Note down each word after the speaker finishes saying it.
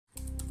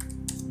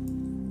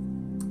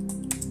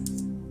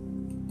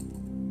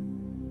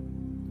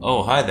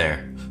Oh, hi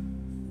there.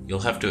 You'll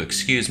have to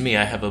excuse me,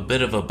 I have a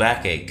bit of a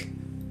backache.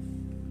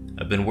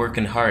 I've been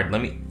working hard.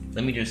 Let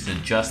me just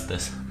adjust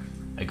this.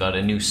 I got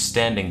a new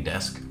standing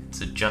desk.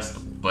 It's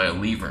adjustable by a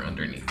lever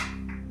underneath.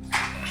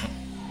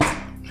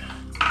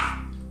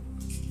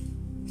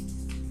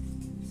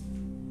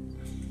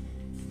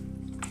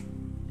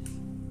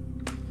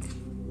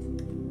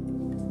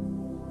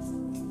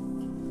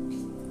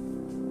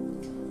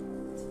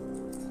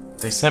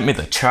 They sent me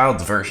the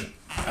child's version.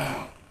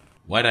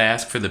 Why'd I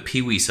ask for the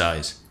peewee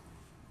size?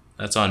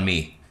 That's on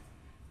me.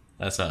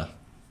 That's a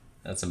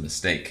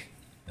mistake.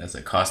 That's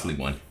a costly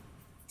one.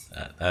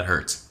 That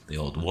hurts. The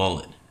old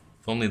wallet.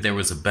 If only there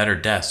was a better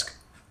desk.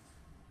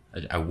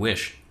 I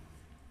wish.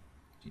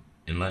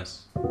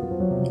 Unless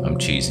I'm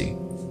cheesy.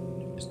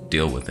 Just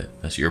deal with it.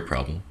 That's your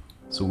problem.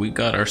 So we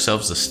got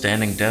ourselves a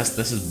standing desk.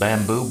 This is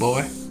Bamboo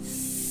Boy.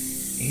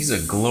 He's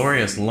a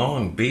glorious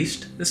long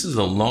beast. This is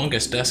the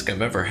longest desk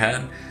I've ever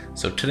had.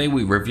 So today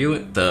we review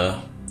it,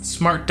 the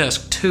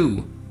Smartdesk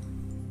 2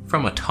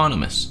 from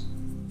Autonomous.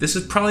 This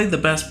is probably the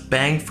best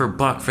bang for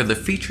buck for the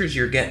features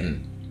you're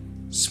getting,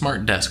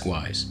 Smartdesk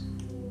wise.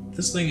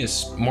 This thing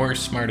is more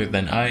smarter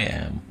than I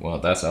am. Well,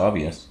 that's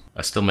obvious.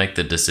 I still make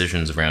the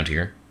decisions around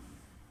here.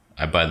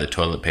 I buy the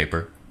toilet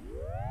paper.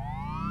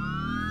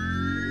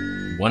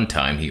 One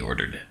time he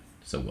ordered it,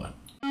 so what?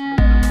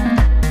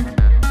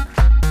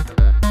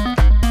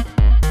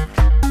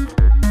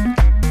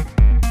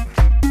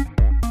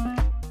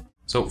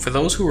 So for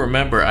those who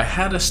remember, I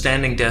had a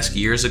standing desk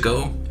years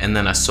ago, and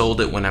then I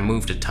sold it when I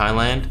moved to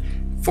Thailand.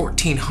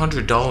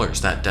 $1,400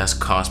 that desk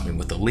cost me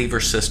with a lever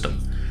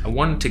system. I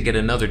wanted to get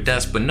another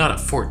desk, but not a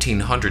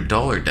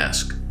 $1,400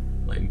 desk.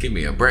 Like, give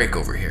me a break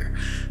over here.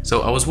 So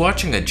I was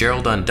watching a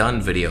Gerald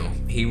Undone video.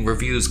 He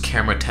reviews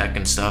camera tech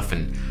and stuff,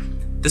 and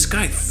this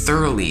guy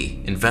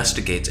thoroughly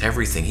investigates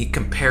everything. He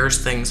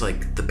compares things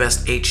like the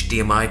best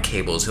HDMI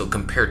cables. He'll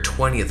compare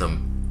 20 of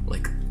them,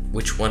 like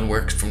which one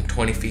works from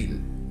 20 feet.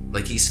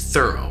 Like, he's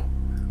thorough.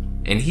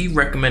 And he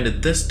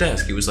recommended this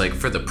desk. He was like,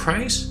 for the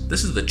price,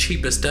 this is the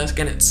cheapest desk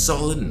and it's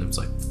solid. And I was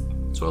like,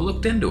 so I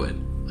looked into it.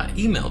 I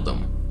emailed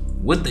them.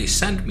 Would they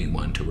send me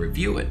one to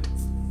review it?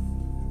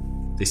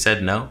 They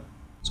said no.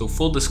 So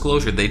full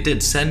disclosure, they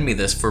did send me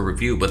this for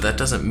review, but that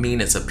doesn't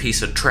mean it's a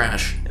piece of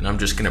trash and I'm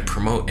just gonna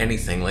promote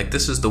anything. Like,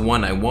 this is the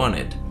one I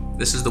wanted.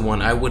 This is the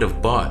one I would have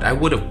bought. I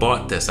would have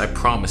bought this, I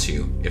promise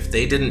you. If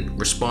they didn't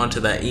respond to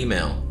that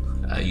email,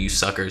 you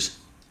suckers.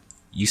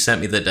 You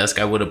sent me the desk,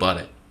 I would have bought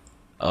it.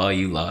 Oh,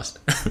 you lost.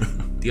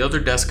 The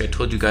other desk I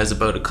told you guys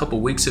about a couple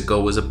weeks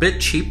ago was a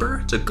bit cheaper.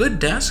 It's a good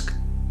desk,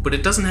 but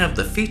it doesn't have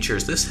the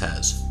features this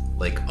has,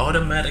 like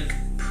automatic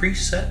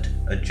preset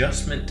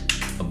adjustment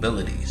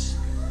abilities.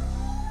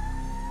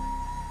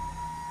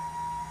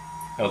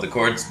 How the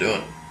cords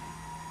doing?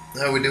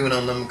 How we doing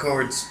on them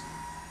cords?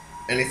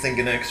 Anything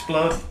gonna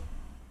explode?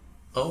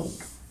 Oh,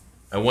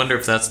 I wonder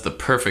if that's the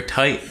perfect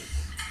height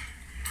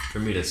for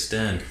me to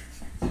stand.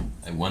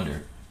 I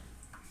wonder.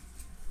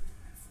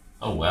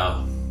 Oh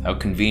wow, how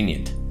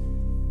convenient.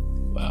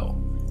 Wow.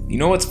 You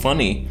know what's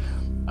funny?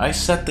 I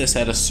set this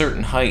at a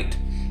certain height,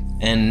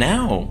 and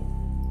now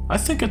I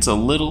think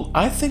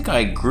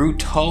I grew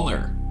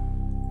taller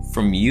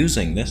from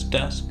using this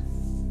desk.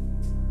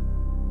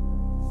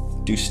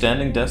 Do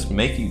standing desks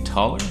make you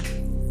taller?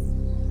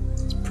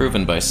 It's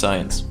proven by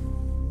science.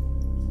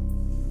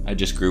 I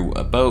just grew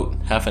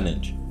about half an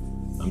inch.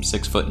 I'm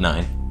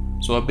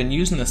 6'9". So I've been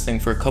using this thing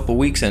for a couple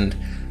weeks and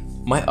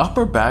my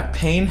upper back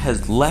pain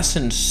has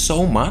lessened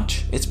so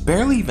much, it's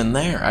barely even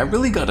there. I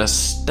really gotta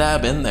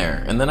stab in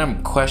there, and then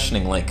I'm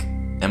questioning, like,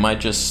 am I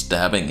just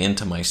stabbing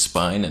into my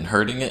spine and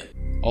hurting it?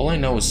 All I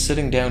know is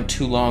sitting down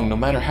too long, no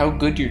matter how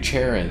good your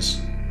chair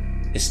is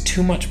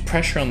too much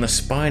pressure on the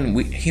spine.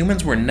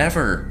 Humans were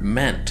never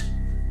meant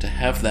to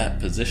have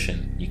that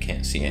position. You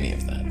can't see any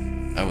of that.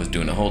 I was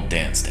doing a whole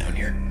dance down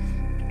here.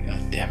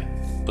 God damn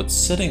it. But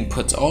sitting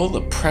puts all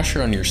the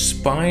pressure on your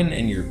spine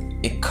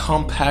and it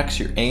compacts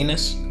your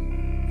anus.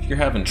 If you're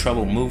having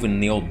trouble moving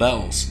the old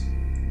bells,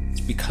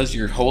 it's because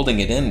you're holding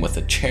it in with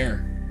a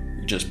chair.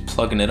 You're just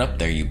plugging it up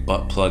there, you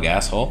butt plug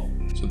asshole.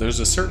 So there's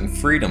a certain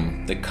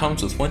freedom that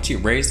comes with once you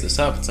raise this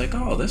up. It's like,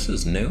 oh, this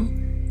is new.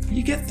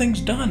 You get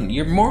things done.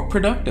 You're more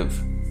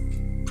productive.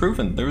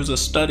 Proven. There was a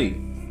study.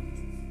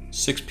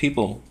 6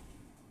 people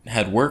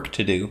had work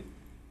to do.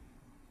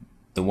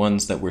 The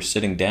ones that were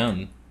sitting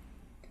down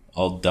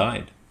all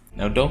died.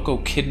 Now don't go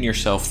kidding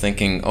yourself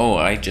thinking, oh,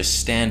 I just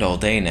stand all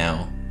day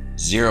now.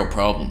 0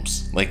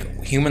 problems.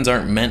 Like, humans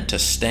aren't meant to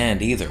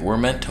stand either. We're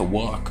meant to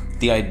walk.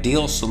 The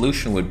ideal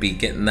solution would be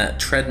getting that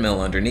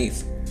treadmill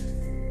underneath.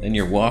 Then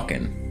you're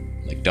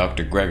walking, like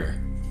Dr. Greger.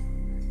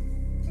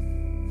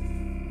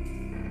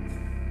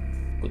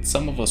 But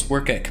some of us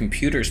work at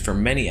computers for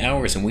many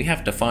hours and we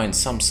have to find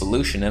some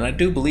solution, and I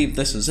do believe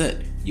this is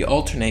it. You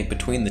alternate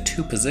between the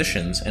 2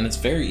 positions and it's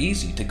very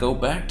easy to go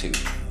back to,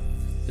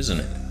 isn't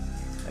it?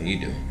 How you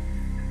doing?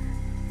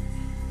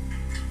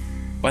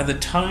 By the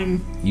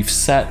time you've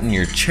sat in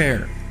your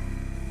chair,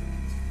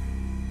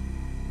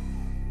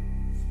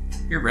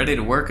 you're ready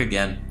to work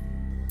again.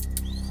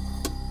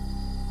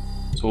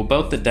 So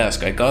about the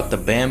desk, I got the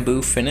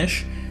bamboo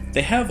finish.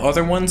 They have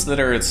other ones that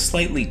are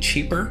slightly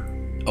cheaper.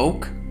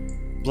 Oak,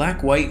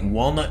 black, white,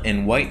 walnut,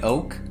 and white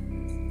oak.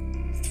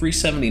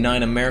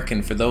 $3.79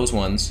 American for those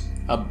ones.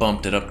 I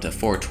bumped it up to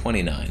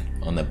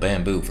 $4.29 on the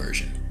bamboo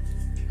version.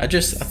 I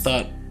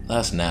thought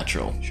that's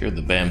natural. Sure,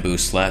 the bamboo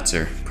slats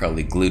are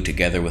probably glued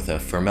together with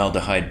a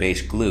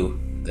formaldehyde-based glue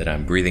that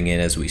I'm breathing in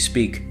as we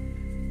speak,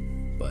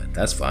 but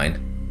that's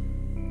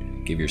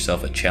fine. Give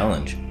yourself a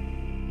challenge.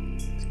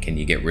 Can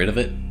you get rid of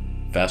it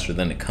faster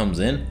than it comes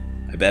in?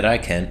 I bet I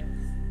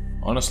can.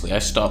 Honestly, I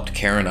stopped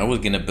caring. I was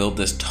gonna build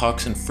this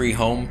toxin-free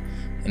home,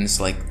 and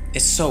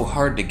it's so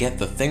hard to get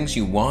the things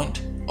you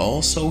want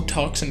all so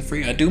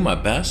toxin-free. I do my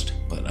best,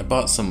 but I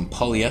bought some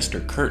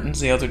polyester curtains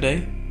the other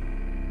day.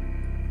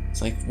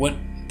 It's like, what?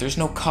 There's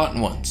no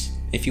cotton ones.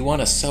 If you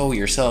want to sew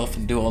yourself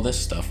and do all this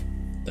stuff,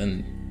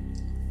 then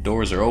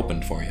doors are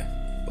open for you.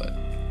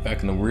 But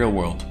back in the real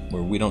world,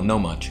 where we don't know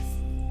much,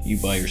 you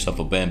buy yourself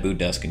a bamboo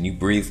desk and you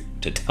breathe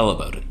to tell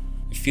about it.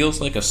 It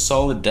feels like a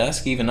solid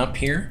desk even up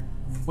here.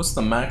 What's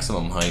the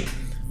maximum height?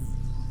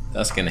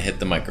 That's gonna hit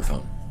the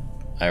microphone.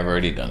 I've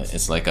already done it.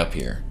 It's like up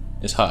here.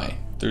 It's high.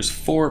 There's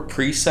 4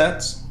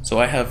 presets. So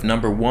I have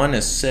number 1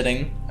 is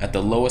sitting at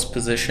the lowest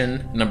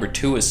position, number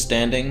 2 is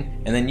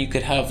standing, and then you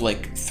could have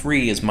like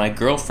 3 is my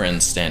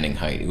girlfriend's standing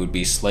height. It would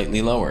be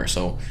slightly lower.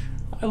 So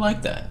I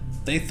like that.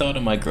 They thought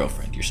of my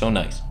girlfriend. You're so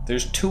nice.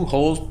 There's 2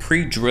 holes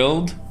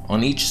pre-drilled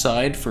on each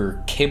side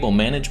for cable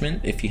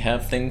management if you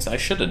have things. I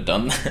should have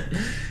done that.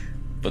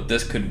 But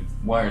this could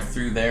wire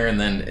through there and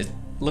then it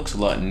looks a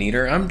lot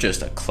neater. I'm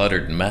just a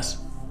cluttered mess.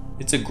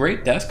 It's a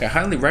great desk. I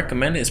highly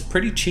recommend it. It's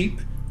pretty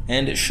cheap.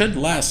 And it should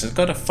last. It's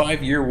got a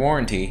 5-year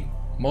warranty.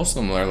 Most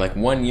of them are like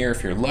 1 year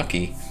if you're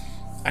lucky.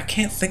 I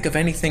can't think of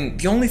anything.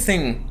 The only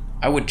thing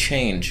I would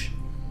change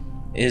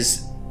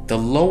is the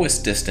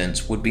lowest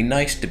distance would be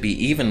nice to be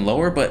even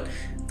lower, but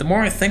the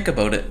more I think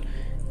about it,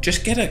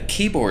 just get a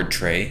keyboard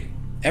tray.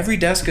 Every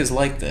desk is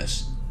like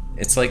this.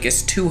 It's like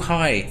it's too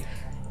high.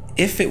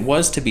 If it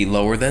was to be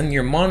lower, then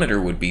your monitor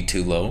would be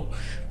too low.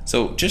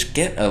 So just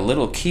get a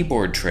little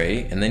keyboard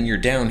tray and then you're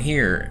down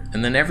here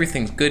and then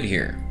everything's good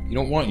here. You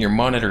don't want your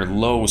monitor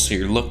low so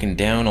you're looking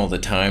down all the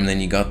time,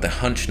 then you got the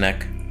hunch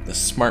neck, the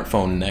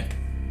smartphone neck.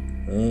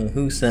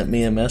 Who sent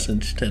me a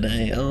message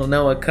today? Oh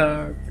no, a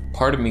car.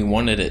 Part of me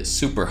wanted it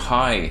super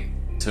high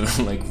to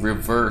like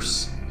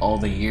reverse all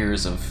the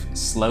years of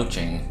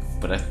slouching,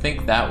 but I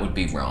think that would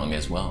be wrong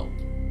as well.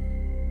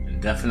 And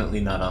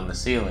definitely not on the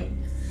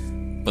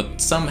ceiling.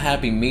 But some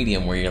happy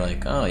medium where you're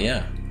like, oh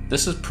yeah,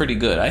 this is pretty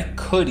good. I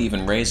could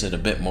even raise it a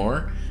bit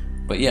more,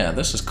 but yeah,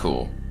 this is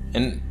cool.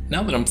 And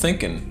now that I'm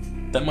thinking,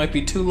 that might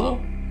be too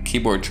low.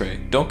 Keyboard tray.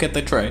 Don't get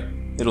the tray.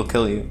 It'll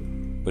kill you.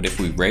 But if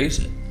we raise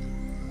it,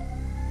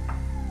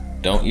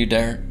 don't you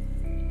dare.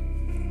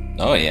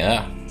 Oh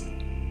yeah.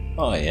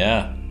 Oh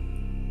yeah.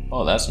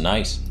 Oh, that's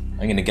nice.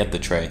 I'm gonna get the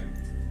tray.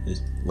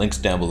 Links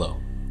down below.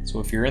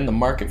 So if you're in the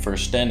market for a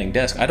standing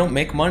desk, I don't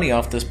make money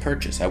off this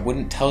purchase. I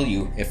wouldn't tell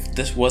you if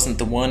this wasn't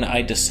the one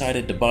I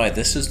decided to buy.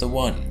 This is the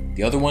one.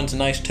 The other one's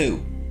nice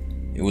too.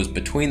 It was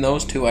between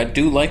those two. I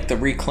do like the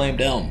reclaimed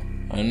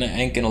elm. I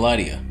ain't gonna lie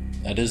to you.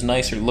 That is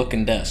nicer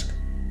looking desk.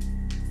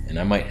 And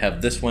I might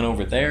have this one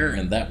over there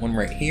and that one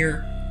right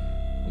here.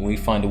 And we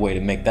find a way to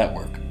make that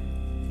work.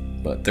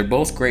 But they're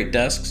both great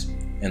desks,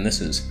 and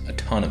this is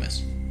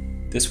autonomous.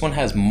 This one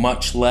has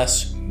much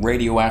less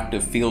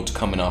radioactive fields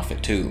coming off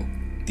it too.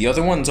 The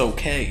other one's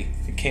okay.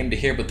 It came to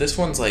here, but this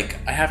one's like,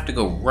 I have to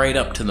go right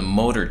up to the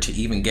motor to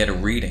even get a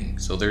reading.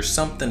 So there's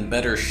something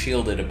better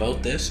shielded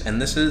about this,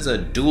 and this is a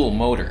dual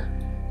motor.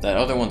 That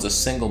other one's a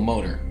single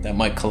motor. That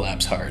might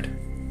collapse hard.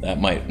 That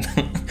might.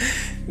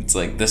 It's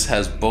like this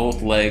has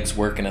both legs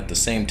working at the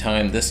same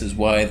time. This is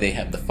why they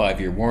have the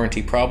 5-year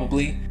warranty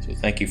probably. So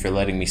thank you for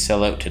letting me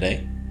sell out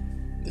today.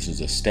 This is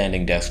a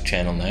standing desk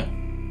channel now.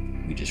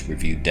 We just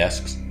review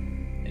desks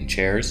and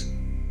chairs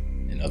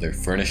and other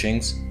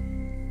furnishings.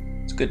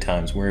 It's good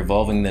times. We're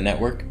evolving the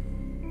network.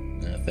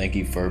 Thank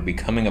you for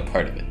becoming a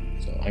part of it.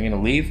 So I'm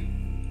gonna leave.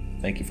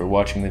 Thank you for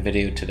watching the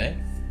video today.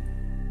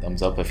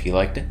 Thumbs up if you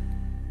liked it.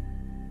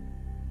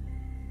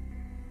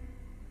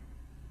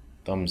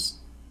 Thumbs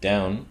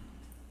down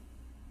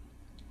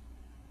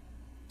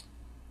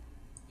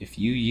if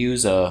you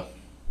use a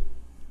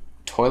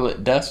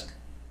toilet desk.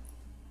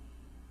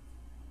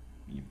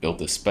 You built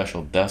a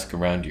special desk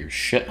around your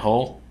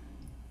shithole.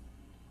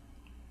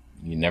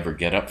 You never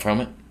get up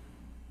from it.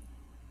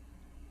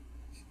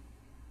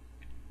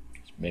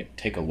 Just maybe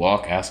take a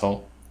walk,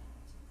 asshole.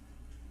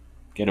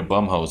 Get a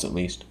bum hose at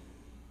least.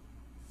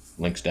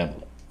 Links down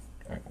below.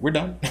 Alright, we're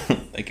done.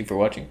 Thank you for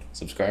watching.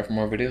 Subscribe for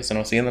more videos, and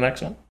I'll see you in the next one.